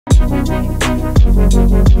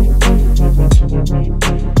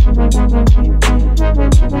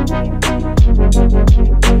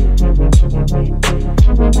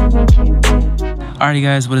Alrighty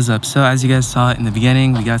guys, what is up? So as you guys saw in the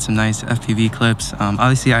beginning, we got some nice FPV clips.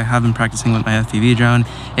 Obviously I have been practicing with my FPV drone.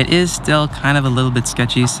 It is still kind of a little bit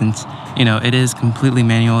sketchy since, you know, it is completely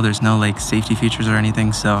manual. There's no like safety features or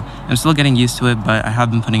anything, so I'm still getting used to it, but I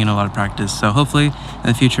have been putting in a lot of practice. So hopefully in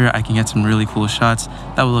the future I can get some really cool shots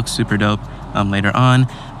that will look super dope later on.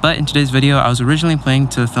 But in today's video, I was originally planning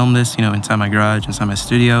to film this, you know, inside my garage, inside my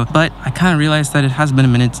studio, but I kind of realized that it has been a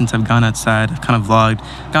minute since I've gone outside. I've kind of vlogged,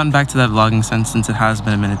 gotten back to that vlogging sense since it has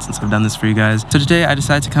been a minute since I've done this for you guys. So today I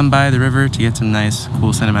decided to come by the river to get some nice,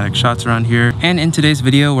 cool cinematic shots around here. And in today's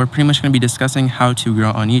video, we're pretty much going to be discussing how to grow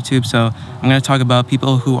on YouTube. So I'm going to talk about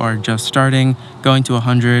people who are just starting, going to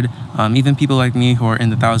 100, even people like me who are in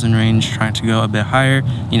the 1,000 range, trying to go a bit higher,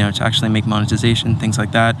 you know, to actually make monetization, things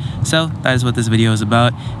like that. So that is what this video is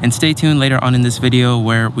about. And stay tuned later on in this video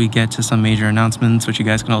where we get to some major announcements, which you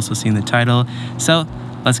guys can also see in the title. So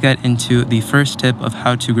let's get into the first tip of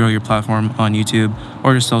how to grow your platform on YouTube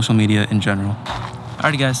or just social media in general.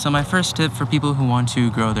 Alrighty guys, so my first tip for people who want to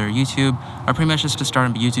grow their YouTube are pretty much just to start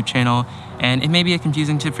a YouTube channel. And it may be a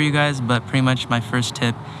confusing tip for you guys, but pretty much my first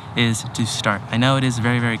tip is to start. I know it is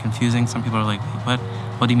very, very confusing. Some people are like,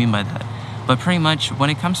 what do you mean by that? But pretty much when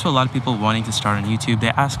it comes to a lot of people wanting to start on YouTube, they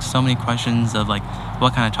ask so many questions of like,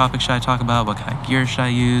 what kind of topic should I talk about? What kind of gear should I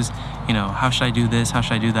use? You know, how should I do this? How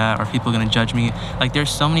should I do that? Are people gonna judge me? Like there's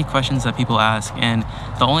so many questions that people ask, and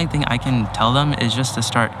the only thing I can tell them is just to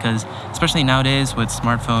start, because especially nowadays with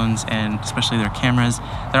smartphones and especially their cameras,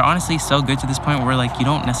 they're honestly so good to this point where like you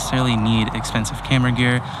don't necessarily need expensive camera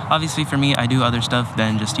gear. Obviously for me, I do other stuff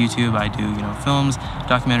than just YouTube. I do, you know, films,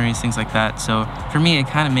 documentaries, things like that. So for me, it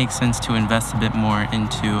kind of makes sense to invest a bit more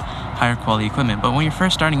into higher quality equipment. But when you're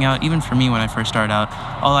first starting out, even for me when I first started out,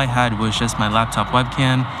 all I had was just my laptop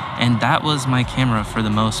webcam, and that was my camera for the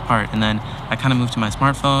most part. And then I kind of moved to my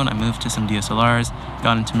smartphone, I moved to some DSLRs,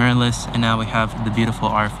 got into mirrorless, and now we have the beautiful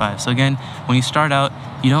R5. So again, when you start out,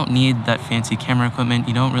 you don't need that fancy camera equipment.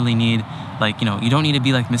 You don't really need, like, you know, you don't need to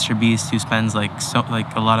be like Mr. Beast who spends like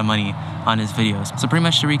a lot of money on his videos. So pretty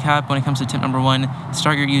much to recap, when it comes to tip number one,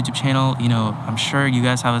 start your YouTube channel. You know, I'm sure you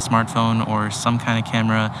guys have a smartphone or some kind of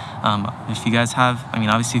camera. If you guys have, I mean,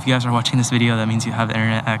 obviously if you guys are watching this video, that means you have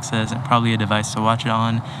internet access and probably a device to watch it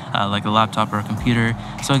on, like a laptop or a computer.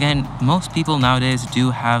 So again, most people nowadays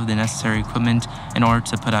do have the necessary equipment in order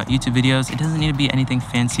to put out YouTube videos. It doesn't need to be anything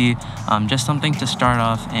fancy, just something to start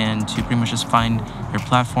off and to pretty much just find your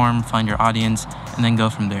platform, find your audience, and then go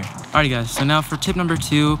from there. Alright guys, so now for tip number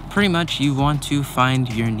two, pretty much you want to find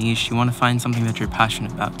your niche. You want to find something that you're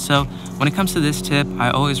passionate about. So when it comes to this tip, I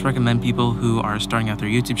always recommend people who are starting out their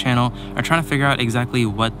YouTube channel or trying to figure out exactly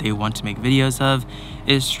what they want to make videos of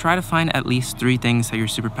is try to find at least 3 things that you're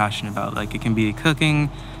super passionate about. Like it can be cooking,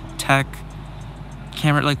 tech,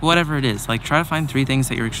 camera, like whatever it is. Like try to find 3 things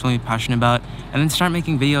that you're extremely passionate about and then start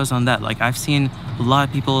making videos on that. Like I've seen a lot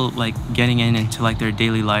of people like getting into like their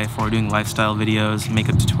daily life or doing lifestyle videos,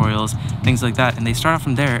 makeup tutorials, things like that, and they start off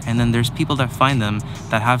from there, and then there's people that find them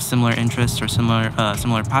that have similar interests or similar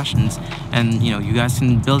passions, and you know, you guys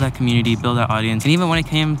can build that community, build that audience. And even when it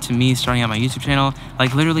came to me starting out my YouTube channel,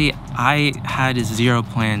 like literally I had 0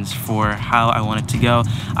 plans for how I wanted to go.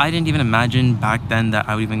 I didn't even imagine back then that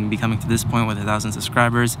I would even be coming to this point with 1,000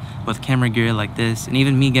 subscribers with camera gear like this, and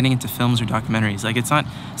even me getting into films or documentaries. Like it's not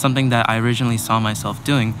something that I originally saw myself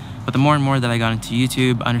doing, but the more and more that I got into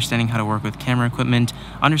YouTube, understanding how to work with camera equipment,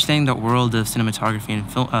 understanding the world of cinematography and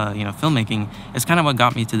filmmaking is kind of what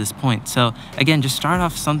got me to this point. So again, just start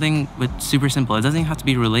off something with super simple. It doesn't even have to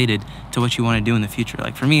be related to what you want to do in the future.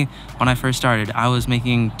 Like for me, when I first started, I was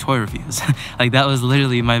making toy reviews. Like that was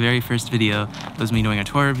literally my very first video. It was me doing a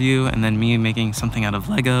toy review and then me making something out of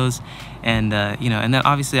Legos. And you know, and then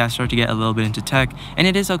obviously I started to get a little bit into tech, and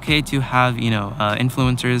it is okay to have, you know,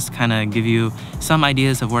 influencers kind of give you some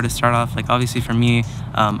ideas of where to start off. Like obviously for me,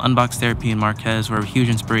 Unbox Therapy and Marquez were huge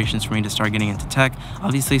inspirations for me to start getting into tech.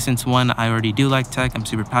 Obviously, since one, I already do like tech, I'm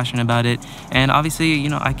super passionate about it, and obviously, you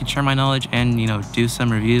know, I could share my knowledge and, you know, do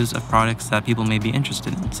some reviews of products that people may be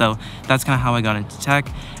interested in. So that's kind of how I got into tech.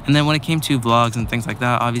 And then when it came to vlogs and things like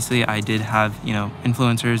that, obviously I did have, you know,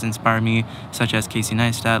 influencers inspire me, such as Casey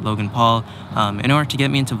Neistat, Logan Paul, in order to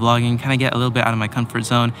get me into vlogging, kind of get a little bit out of my comfort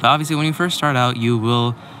zone. But obviously when you first start out, you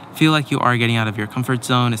will feel like you are getting out of your comfort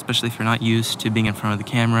zone, especially if you're not used to being in front of the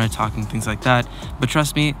camera, talking, things like that. But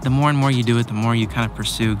trust me, the more and more you do it, the more you kind of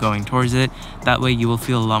pursue going towards it. That way you will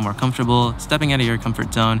feel a lot more comfortable stepping out of your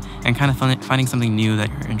comfort zone and kind of finding something new that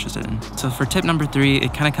you're interested in. So for tip number 3,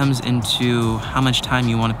 it kind of comes into how much time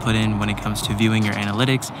you want to put in when it comes to viewing your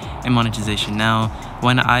analytics and monetization. Now,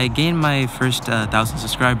 when I gained my first 1,000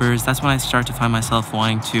 subscribers, that's when I start to find myself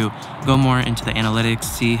wanting to go more into the analytics,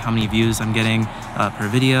 see how many views I'm getting per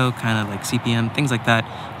video, kind of like CPM, things like that,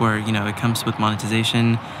 where, you know, it comes with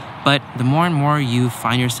monetization. But the more and more you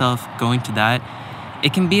find yourself going to that,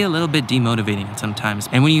 it can be a little bit demotivating sometimes.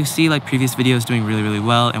 And when you see like previous videos doing really, really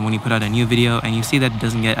well, and when you put out a new video and you see that it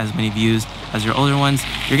doesn't get as many views as your older ones,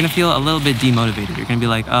 you're gonna feel a little bit demotivated. You're gonna be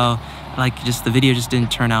like, oh, like just the video just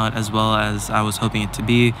didn't turn out as well as I was hoping it to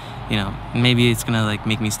be. You know, maybe it's gonna like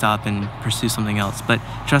make me stop and pursue something else. But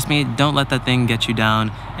trust me, don't let that thing get you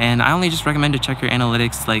down. And I only just recommend to check your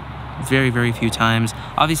analytics like very, very few times.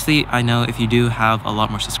 Obviously, I know if you do have a lot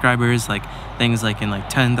more subscribers, like things like in like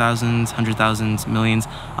 10,000s, 100,000s, millions,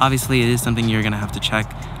 obviously it is something you're gonna have to check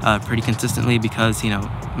pretty consistently, because, you know,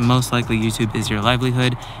 most likely YouTube is your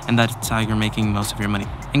livelihood and that's how you're making most of your money.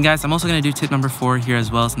 And guys, I'm also gonna do tip number 4 here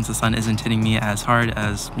as well, since the sun isn't hitting me as hard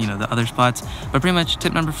as, you know, the other spots. But pretty much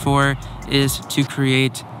tip number 4 is to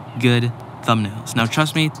create good thumbnails. Now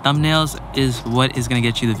trust me, thumbnails is what is going to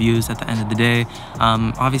get you the views at the end of the day.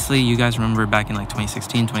 Obviously you guys remember back in like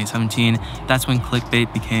 2016, 2017, that's when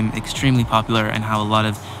clickbait became extremely popular, and how a lot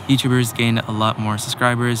of YouTubers gained a lot more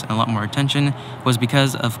subscribers and a lot more attention was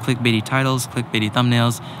because of clickbaity titles, clickbaity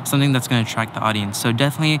thumbnails, something that's going to attract the audience. So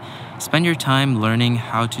definitely spend your time learning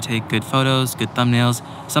how to take good photos, good thumbnails,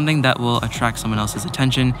 something that will attract someone else's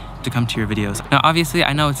attention to come to your videos. Now obviously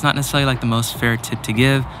I know it's not necessarily like the most fair tip to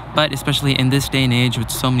give, but especially in this day and age with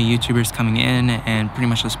so many YouTubers coming in and pretty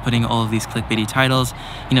much just putting all of these clickbaity titles,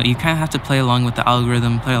 you know, you kind of have to play along with the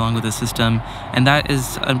algorithm, play along with the system, and that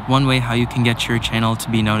is one way how you can get your channel to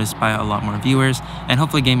be noticed by a lot more viewers and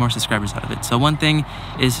hopefully gain more subscribers out of it. So one thing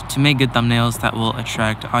is to make good thumbnails that will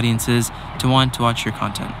attract audiences to want to watch your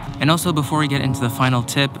content. And also, before we get into the final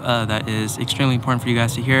tip that is extremely important for you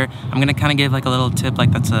guys to hear, I'm gonna kind of give like a little tip,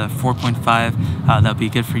 like that's a 4.5 that would be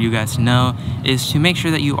good for you guys to know, is to make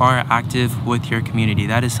sure that you are active with your community.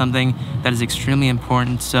 That is something that is extremely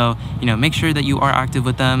important. So, you know, make sure that you are active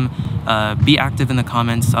with them. Be active in the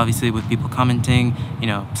comments, obviously, with people commenting, you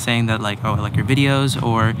know, saying that like, oh, I like your videos,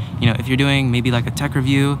 or, you know, if you're doing maybe like a tech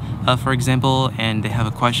review, for example, and they have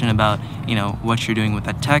a question about, you know, what you're doing with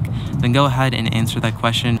that tech, then go ahead and answer that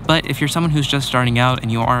question. But if you're someone who's just starting out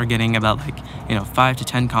and you are getting about like, you know, 5 to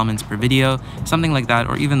 10 comments per video, something like that,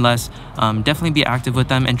 or even less, definitely be active with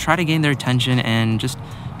them and try to gain their attention and just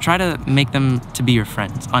try to make them to be your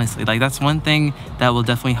friends. Honestly, like that's one thing that will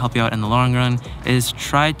definitely help you out in the long run, is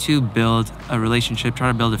try to build a relationship, try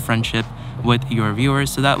to build a friendship with your viewers,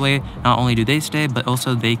 so that way not only do they stay, but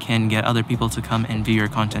also they can get other people to come and view your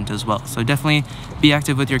content as well. So definitely be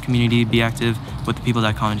active with your community, be active with the people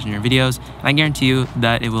that comment in your videos, and I guarantee you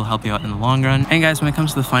that it will help you out in the long run. And guys, when it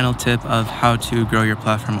comes to the final tip of how to grow your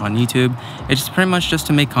platform on YouTube, it's pretty much just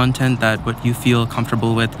to make content that what you feel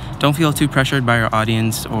comfortable with. Don't feel too pressured by your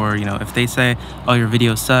audience, or, you know, if they say, oh, your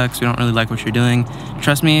video sucks, we don't really like what you're doing.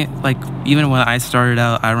 Trust me, like even when I started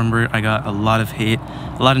out, I remember I got a lot of hate,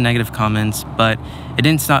 a lot of negative comments, but it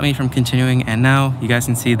didn't stop me from continuing. And now you guys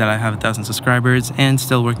can see that I have 1,000 subscribers and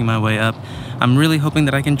still working my way up. I'm really hoping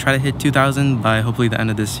that I can try to hit 2,000 by hopefully the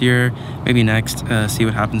end of this year, maybe next, see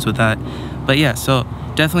what happens with that. But yeah, so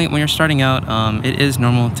definitely when you're starting out, it is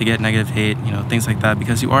normal to get negative hate, you know, things like that,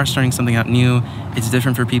 because you are starting something out new. It's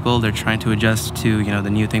different for people. They're trying to adjust to, you know, the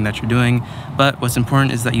new thing that you're doing. But what's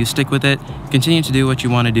important is that you stick with it, continue to do what you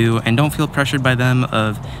want to do, and don't feel pressured by them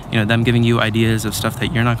of, you know, them giving you ideas of stuff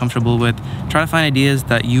that you're not comfortable with. Try to find ideas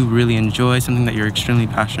that you really enjoy, something that you're extremely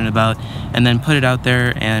passionate about, and then put it out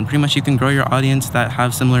there, and pretty much you can grow your audience that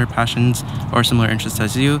have similar passions or similar interests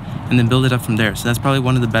as you, and then build it up from there. So that's probably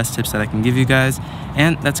one of the best tips that I can give you guys.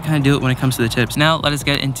 And that's kind of do it when it comes to the tips. Now let us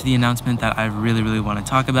get into the announcement that I really want to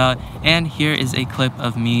talk about. And here is a clip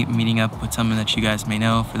of me meeting up with someone that you guys may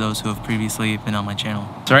know, for those who have previously been on my channel.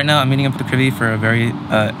 So right now I'm meeting up with Krivi for a very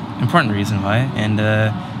important reason why, and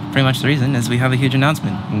pretty much the reason is we have a huge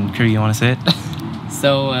announcement. And Krivi, you want to say it?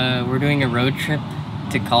 So we're doing a road trip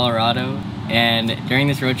to Colorado, And during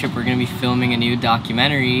this road trip, we're going to be filming a new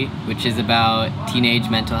documentary, which is about teenage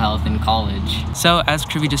mental health in college. So as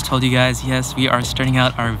Krivi just told you guys, yes, we are starting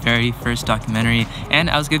out our very first documentary, and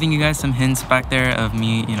I was giving you guys some hints back there of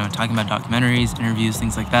me, talking about documentaries, interviews,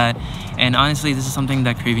 things like that. And honestly, this is something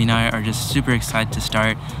that Krivi and I are just super excited to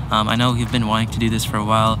start. I know we've been wanting to do this for a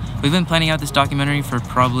while. We've been planning out this documentary for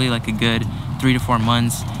probably like a good 3 to 4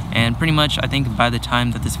 months, and pretty much I think by the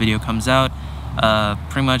time that this video comes out,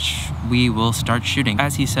 pretty much we will start shooting.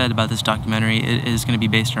 As he said about this documentary, it is going to be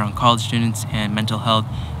based around college students and mental health,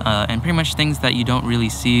 and pretty much things that you don't really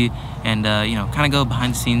see, and kind of go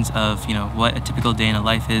behind the scenes of what a typical day in a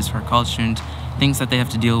life is for a college student, things that they have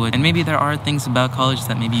to deal with. And maybe there are things about college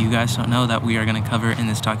that maybe you guys don't know that we are going to cover in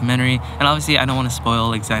this documentary. And obviously I don't want to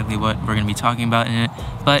spoil exactly what we're going to be talking about in it,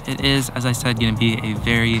 but it is, as I said, going to be a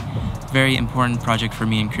very important project for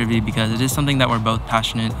me and Krivi, because it is something that we're both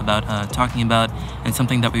passionate about talking about, and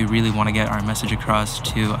something that we really want to get our message across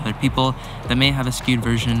to other people that may have a skewed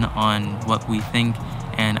version on what we think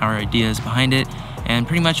and our ideas behind it. And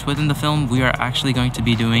pretty much within the film, we are actually going to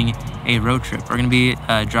be doing a road trip. We're going to be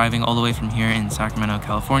driving all the way from here in Sacramento,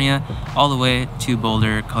 California, all the way to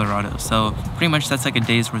Boulder, Colorado. So pretty much that's like a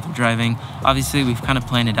day's worth of driving. Obviously, we've kind of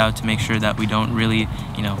planned it out to make sure that we don't really,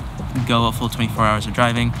 go a full 24 hours of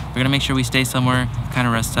driving. We're going to make sure we stay somewhere, kind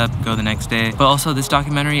of rest up, go the next day. But also, this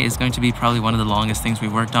documentary is going to be probably one of the longest things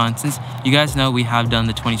we've worked on, since you guys know we have done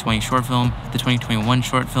the 2020 short film, the 2021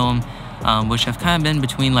 short film, which have kind of been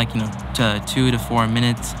between like, to 2 to 4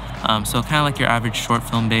 minutes. So kind of like your average short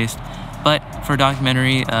film based. But for a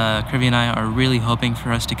documentary, Krivi and I are really hoping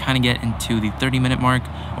for us to kind of get into the 30-minute mark,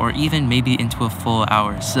 or even maybe into a full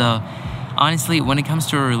hour. So honestly, when it comes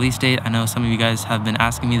to a release date, I know some of you guys have been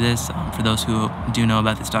asking me this, for those who do know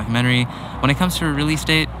about this documentary. When it comes to a release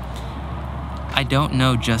date, I don't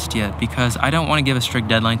know just yet, because I don't want to give a strict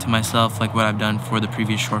deadline to myself like what I've done for the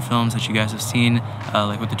previous short films that you guys have seen,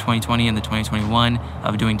 like with the 2020 and the 2021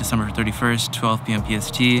 of doing December 31st, 12 p.m.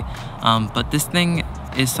 PST. But this thing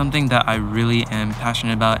is something that I really am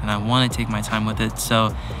passionate about, and I want to take my time with it.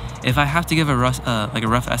 So if I have to give a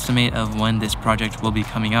rough estimate of when this project will be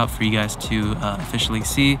coming out for you guys to officially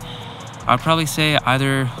see, I'll probably say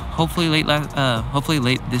either hopefully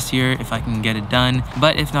late this year if I can get it done,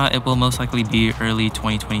 but if not, it will most likely be early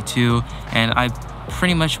 2022. And I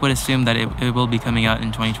pretty much would assume that it will be coming out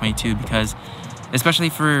in 2022, because especially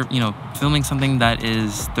for filming something that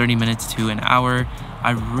is 30 minutes to an hour,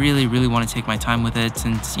 I really want to take my time with it,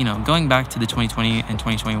 since going back to the 2020 and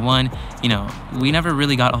 2021, we never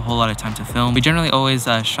really got a whole lot of time to film. We generally always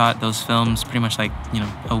shot those films pretty much like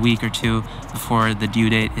a week or two before the due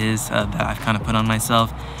date is that I've kind of put on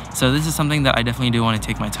myself. So this is something that I definitely do want to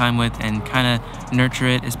take my time with and kind of nurture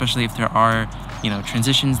it, especially if there are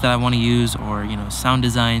transitions that I want to use, or sound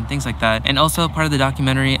design, things like that. And also part of the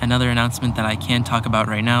documentary, another announcement that I can talk about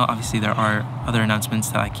right now, obviously there are other announcements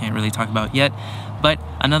that I can't really talk about yet, but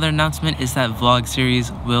another announcement is that vlog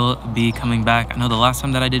series will be coming back. I know the last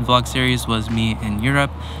time that I did vlog series was me in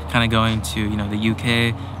Europe, kind of going to the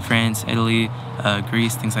UK, France, Italy,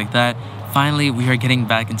 Greece, things like that. Finally, we are getting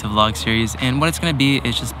back into vlog series, and what it's going to be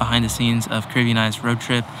is just behind the scenes of Krivi and I's road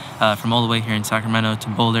trip from all the way here in Sacramento to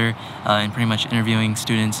Boulder, and pretty much interviewing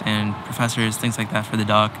students and professors, things like that for the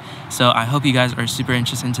doc. So I hope you guys are super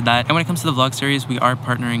interested into that. And when it comes to the vlog series, we are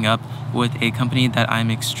partnering up with a company that I'm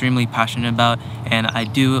extremely passionate about, and I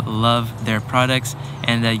do love their products.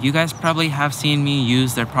 And you guys probably have seen me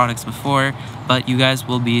use their products before, but you guys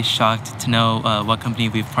will be shocked to know what company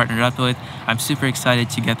we've partnered up with. I'm super excited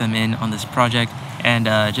to get them in on this project, and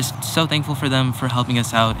just so thankful for them for helping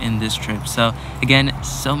us out in this trip. So again,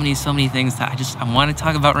 so many things that I want to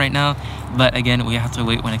talk about right now, but again, we have to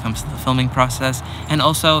wait when it comes to the filming process. And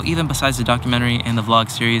also, even besides the documentary and the vlog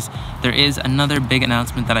series, there is another big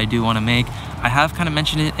announcement that I do want to make. I have kind of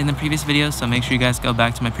mentioned it in the previous videos, so make sure you guys go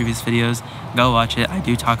back to my previous videos, go watch it. I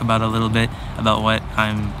do talk about a little bit about what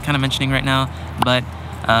I'm kind of mentioning right now, but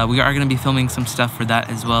we are going to be filming some stuff for that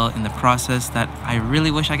as well in the process that I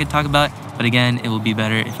really wish I could talk about, but again, it will be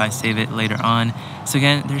better if I save it later on. So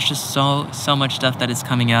again, there's just so much stuff that is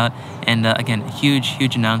coming out, and again,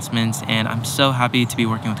 huge announcements, and I'm so happy to be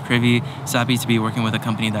working with Krivi, so happy to be working with a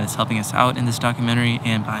company that is helping us out in this documentary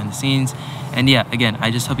and behind the scenes. And yeah, again,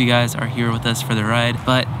 I just hope you guys are here with us for the ride.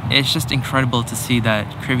 But it's just incredible to see that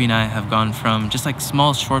Krivi and I have gone from just like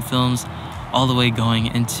small short films all the way going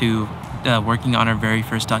into working on our very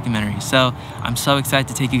first documentary. So I'm so excited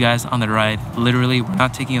to take you guys on the ride. Literally, we're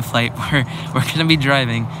not taking a flight, we're gonna be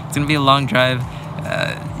driving. It's gonna be a long drive,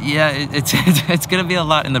 yeah, it's gonna be a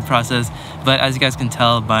lot in the process, but as you guys can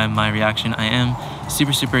tell by my reaction, I am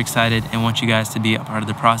super excited and want you guys to be a part of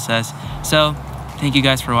the process. So thank you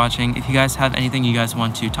guys for watching. If you guys have anything you guys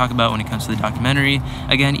want to talk about when it comes to the documentary,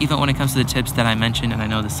 again, even when it comes to the tips that I mentioned, and I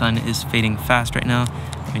know the sun is fading fast right now,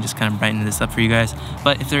 let me just kind of brighten this up for you guys.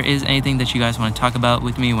 But if there is anything that you guys want to talk about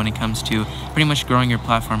with me when it comes to pretty much growing your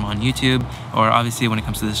platform on YouTube, or obviously when it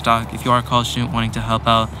comes to the stock, if you are a college student wanting to help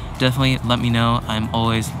out, definitely let me know. I'm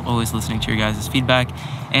always listening to your guys' feedback.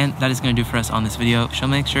 And that is going to do for us on this video. So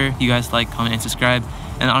make sure you guys like, comment, and subscribe.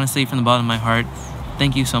 And honestly, from the bottom of my heart,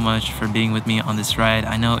 thank you so much for being with me on this ride.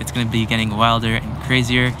 I know it's going to be getting wilder and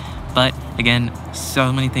crazier, but again,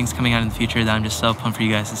 so many things coming out in the future that I'm just so pumped for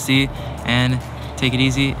you guys to see. And take it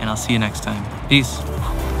easy, and I'll see you next time. Peace.